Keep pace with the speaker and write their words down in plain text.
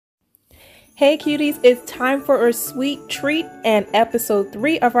Hey cuties, it's time for a sweet treat, and episode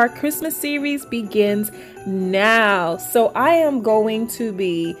 3 of our Christmas series begins now. So I am going to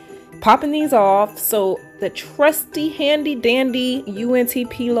be popping these off. So the trusty handy dandy UNT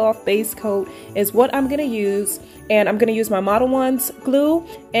peel off base coat is what I'm going to use. And I'm going to use my Model 1's glue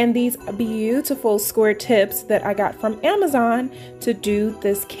and these beautiful square tips that I got from Amazon to do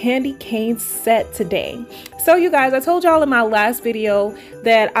this candy cane set today. So you guys, I told y'all in my last video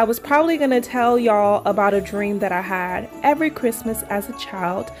that I was probably going to tell y'all about a dream that I had every Christmas as a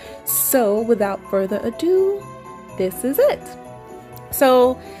child. So without further ado, this is it.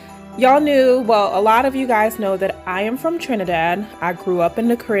 So y'all knew, well, a lot of you guys know that I am from Trinidad. I grew up in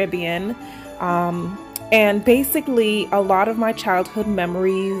the Caribbean. And basically a lot of my childhood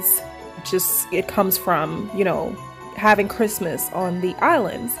memories, it comes from, you know, having Christmas on the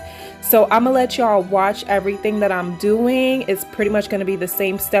islands. So I'm gonna let y'all watch everything that I'm doing. It's pretty much gonna be the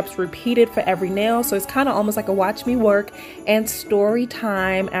same steps repeated for every nail. So it's kind of almost like a watch me work and story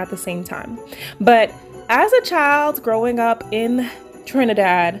time at the same time. But as a child growing up in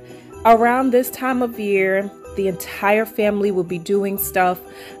Trinidad, around this time of year, the entire family would be doing stuff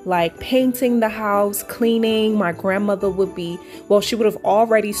like painting the house, cleaning. My grandmother would be, well, she would have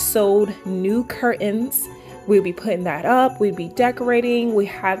already sewed new curtains. We'd be putting that up. We'd be decorating. We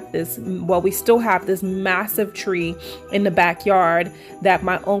had this, well, we still have this massive tree in the backyard that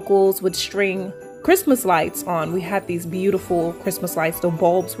my uncles would string Christmas lights on. We had these beautiful Christmas lights. The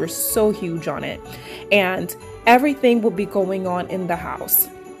bulbs were so huge on it. And everything would be going on in the house.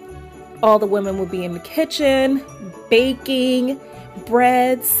 All the women would be in the kitchen, baking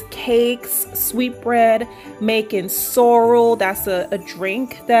breads, cakes, sweetbread, making sorrel. That's a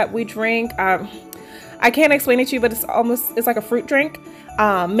drink that we drink. I can't explain it to you, but it's like a fruit drink.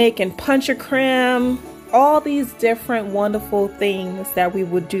 Making punch of creme, all these different wonderful things that we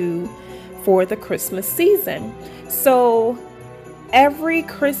would do for the Christmas season. So every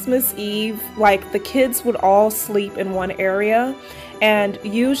Christmas Eve, like the kids would all sleep in one area. And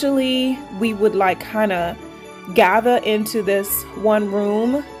usually we would like kind of gather into this one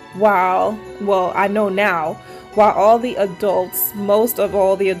room while, well, I know now, while all the adults, most of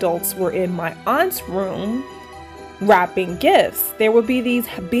all the adults were in my aunt's room wrapping gifts. There would be these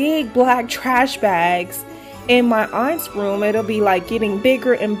big black trash bags in my aunt's room. It'll be like getting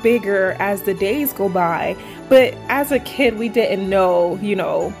bigger and bigger as the days go by. But as a kid, we didn't know, you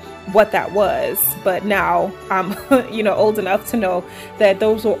know, what that was. But now I'm, you know, old enough to know that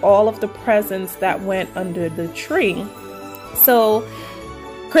those were all of the presents that went under the tree. So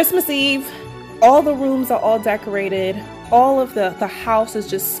Christmas Eve, all the rooms are all decorated. All of the house is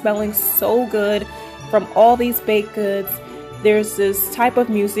just smelling so good from all these baked goods. There's this type of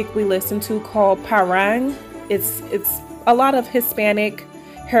music we listen to called parang. It's a lot of Hispanic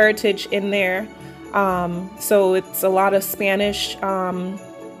heritage in there. So it's a lot of Spanish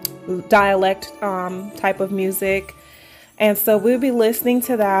dialect type of music. And so we'll be listening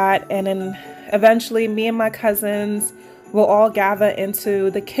to that. And then eventually me and my cousins will all gather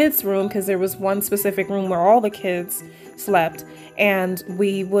into the kids' room, because there was one specific room where all the kids slept, and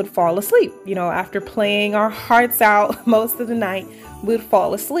we would fall asleep. You know, after playing our hearts out most of the night, we'd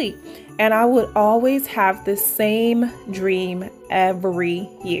fall asleep. And I would always have the same dream every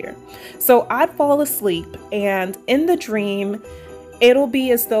year. So I'd fall asleep, and in the dream, it'll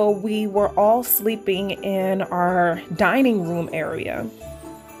be as though we were all sleeping in our dining room area.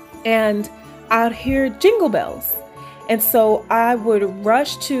 And I'd hear jingle bells. And so I would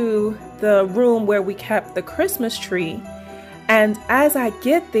rush to the room where we kept the Christmas tree. And as I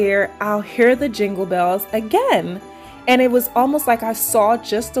get there, I'll hear the jingle bells again. And it was almost like I saw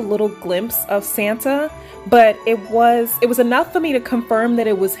just a little glimpse of Santa, but it was enough for me to confirm that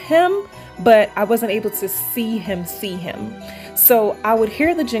it was him, but I wasn't able to see him. So I would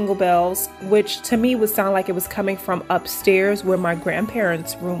hear the jingle bells, which to me would sound like it was coming from upstairs where my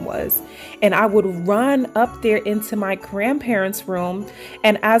grandparents' room was. And I would run up there into my grandparents' room.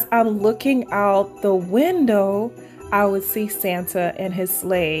 And as I'm looking out the window, I would see Santa and his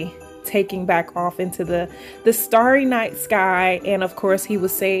sleigh taking back off into the starry night sky. And of course, he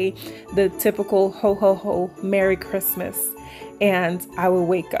would say the typical ho, ho, ho, Merry Christmas. And I would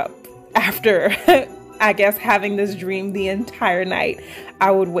wake up after, I guess, having this dream the entire night.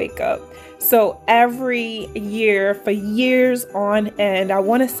 I would wake up. So every year, for years on end, I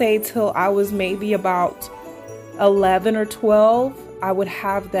want to say till I was maybe about 11 or 12, I would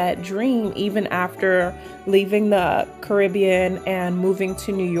have that dream even after leaving the Caribbean and moving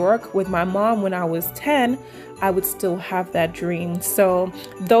to New York with my mom when I was 10. I would still have that dream. So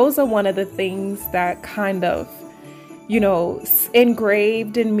those are one of the things that kind of, you know,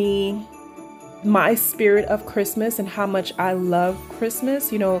 engraved in me my spirit of Christmas and how much I love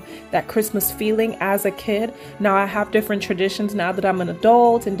Christmas, you know, that Christmas feeling as a kid. Now I have different traditions now that I'm an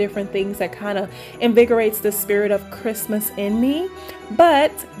adult and different things that kind of invigorates the spirit of Christmas in me.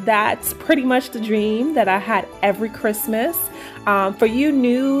 But that's pretty much the dream that I had every Christmas. For you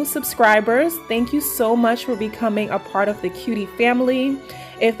new subscribers, thank you so much for becoming a part of the Cutie family.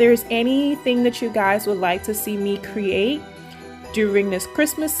 If there's anything that you guys would like to see me create during this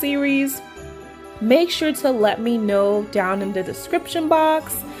Christmas series, make sure to let me know down in the description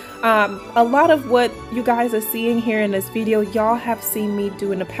box. A lot of what you guys are seeing here in this video, y'all have seen me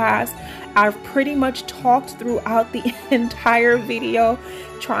do in the past. I've pretty much talked throughout the entire video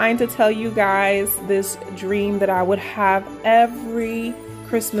trying to tell you guys this dream that I would have every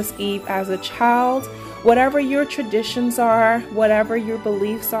Christmas Eve as a child. Whatever your traditions are, whatever your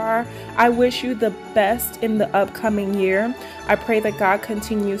beliefs are, I wish you the best in the upcoming year. I pray that God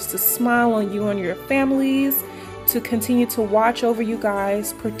continues to smile on you and your families, to continue to watch over you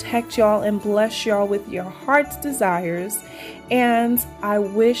guys, protect y'all, and bless y'all with your heart's desires. And I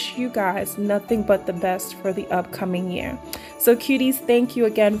wish you guys nothing but the best for the upcoming year. So cuties, thank you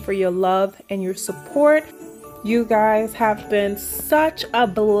again for your love and your support. You guys have been such a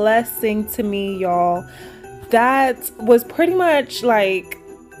blessing to me, y'all. That was pretty much like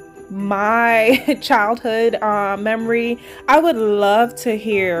my childhood memory. I would love to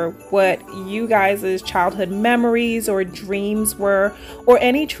hear what you guys' childhood memories or dreams were, or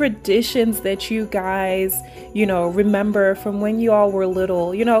any traditions that you guys, you know, remember from when you all were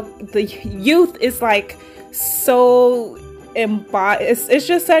little. You know, the youth is like so it's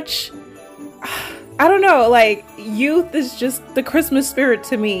just such, I don't know, like youth is just the Christmas spirit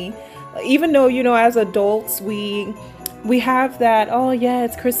to me. Even though, you know, as adults we have that, oh yeah,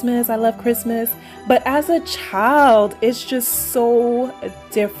 it's Christmas, I love Christmas, but as a child it's just so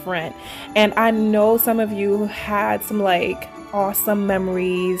different. And I know some of you had some like awesome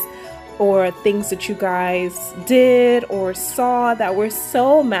memories or things that you guys did or saw that were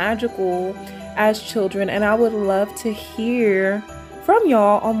so magical as children, and I would love to hear from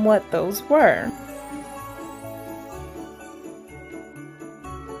y'all on what those were.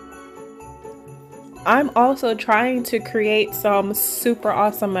 I'm also trying to create some super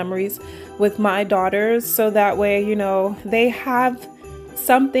awesome memories with my daughters, so that way, you know, they have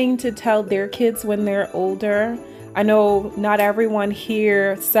something to tell their kids when they're older. I know not everyone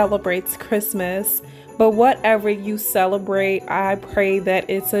here celebrates Christmas, but whatever you celebrate, I pray that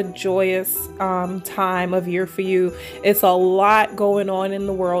it's a joyous time of year for you. It's a lot going on in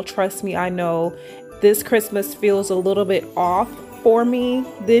the world. Trust me, I know. This Christmas feels a little bit off for me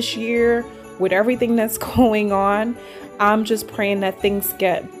this year with everything that's going on. I'm just praying that things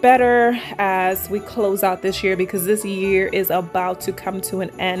get better as we close out this year, because this year is about to come to an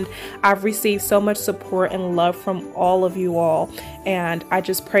end. I've received so much support and love from all of you all, and I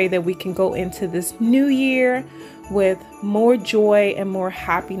just pray that we can go into this new year with more joy and more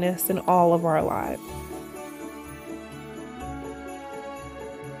happiness in all of our lives.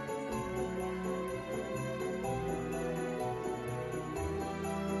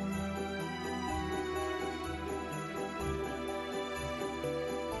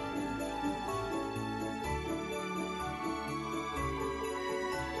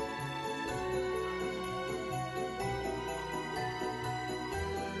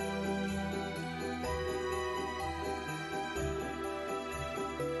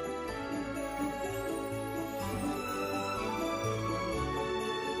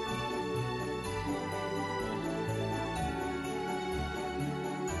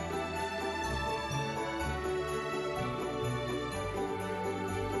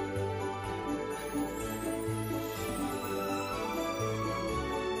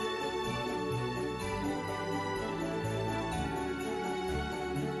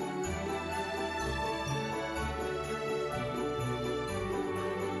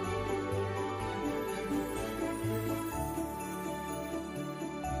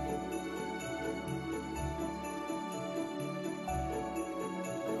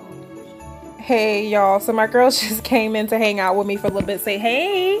 Hey y'all, so my girls just came in to hang out with me for a little bit. Say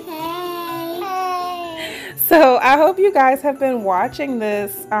hey. Hey. So I hope you guys have been watching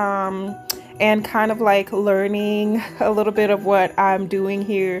this and kind of like learning a little bit of what I'm doing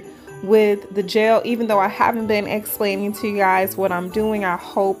here with the gel. Even though I haven't been explaining to you guys what I'm doing, I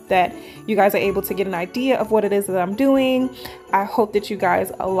hope that you guys are able to get an idea of what it is that I'm doing. I hope that you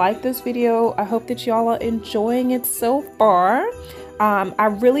guys like this video. I hope that y'all are enjoying it so far. I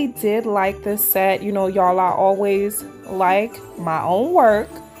really did like this set. You know, y'all, I always like my own work,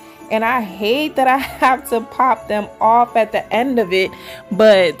 and I hate that I have to pop them off at the end of it,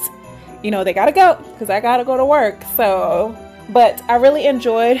 but you know, they gotta go because I gotta go to work. So, but I really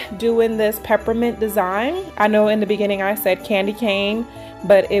enjoyed doing this peppermint design. I know in the beginning I said candy cane,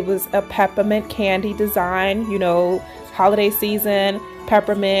 but it was a peppermint candy design, you know, holiday season,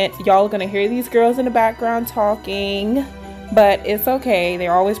 peppermint. Y'all are gonna hear these girls in the background talking, but it's okay. They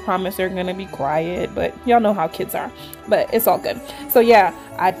always promise they're gonna be quiet, but y'all know how kids are, but it's all good. So yeah,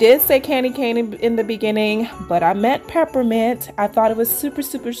 I did say candy cane in the beginning, but I meant peppermint. I thought it was super,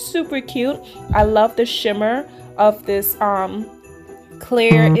 super, super cute. I love the shimmer of this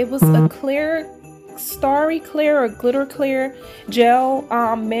clear, it was a clear, starry clear or glitter clear gel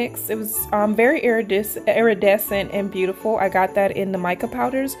mix. It was very iridescent and beautiful. I got that in the mica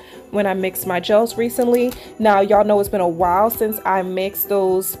powders when I mixed my gels recently. Now y'all know it's been a while since I mixed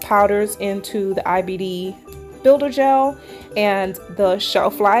those powders into the IBD builder gel, and the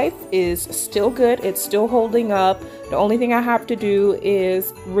shelf life is still good. It's still holding up. The only thing I have to do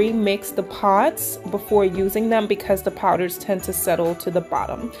is remix the pots before using them because the powders tend to settle to the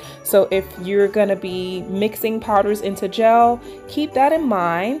bottom. So if you're gonna be mixing powders into gel, keep that in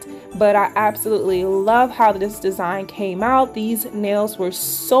mind. But I absolutely love how this design came out. These nails were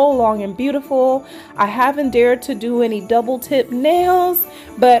so long and beautiful. I haven't dared to do any double tip nails,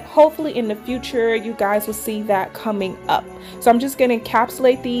 but hopefully in the future you guys will see that coming up. So I'm just gonna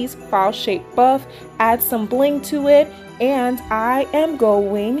encapsulate these file shaped buff, add some bling to it, and I am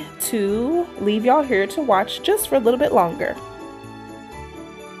going to leave y'all here to watch just for a little bit longer.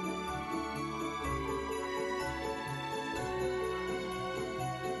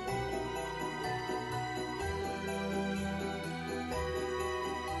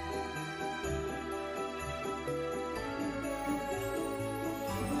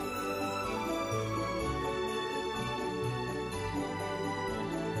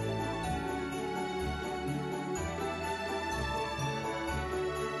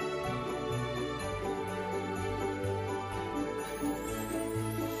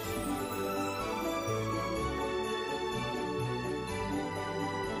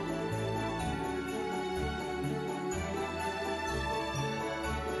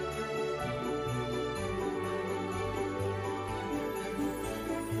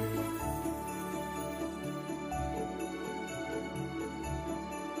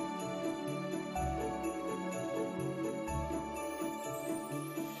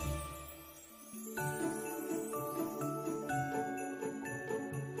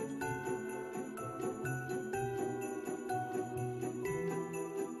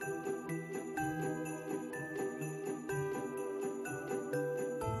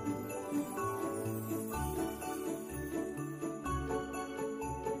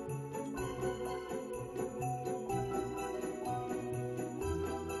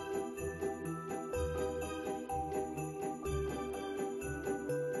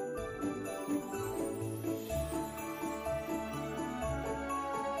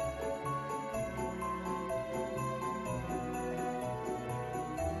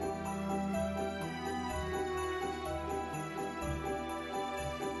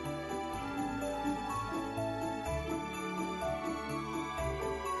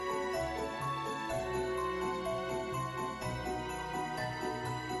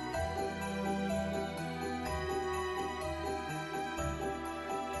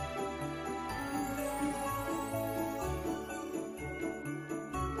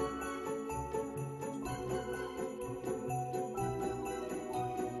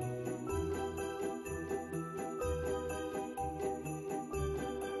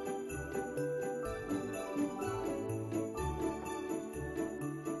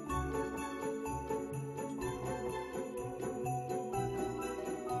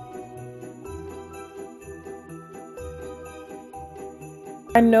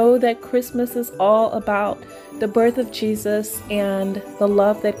 I know that Christmas is all about the birth of Jesus and the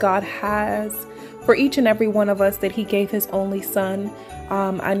love that God has for each and every one of us, that he gave his only son.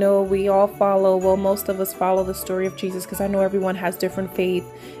 I know we all follow, well, most of us follow the story of Jesus because I know everyone has different faith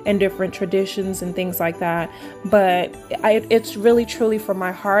and different traditions and things like that. But it's really, truly from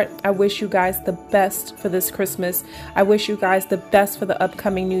my heart. I wish you guys the best for this Christmas. I wish you guys the best for the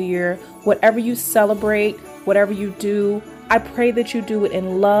upcoming new year. Whatever you celebrate, whatever you do, I pray that you do it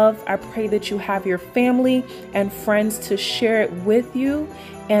in love. I pray that you have your family and friends to share it with you.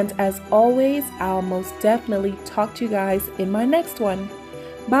 And as always, I'll most definitely talk to you guys in my next one.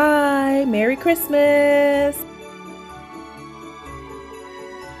 Bye. Merry Christmas.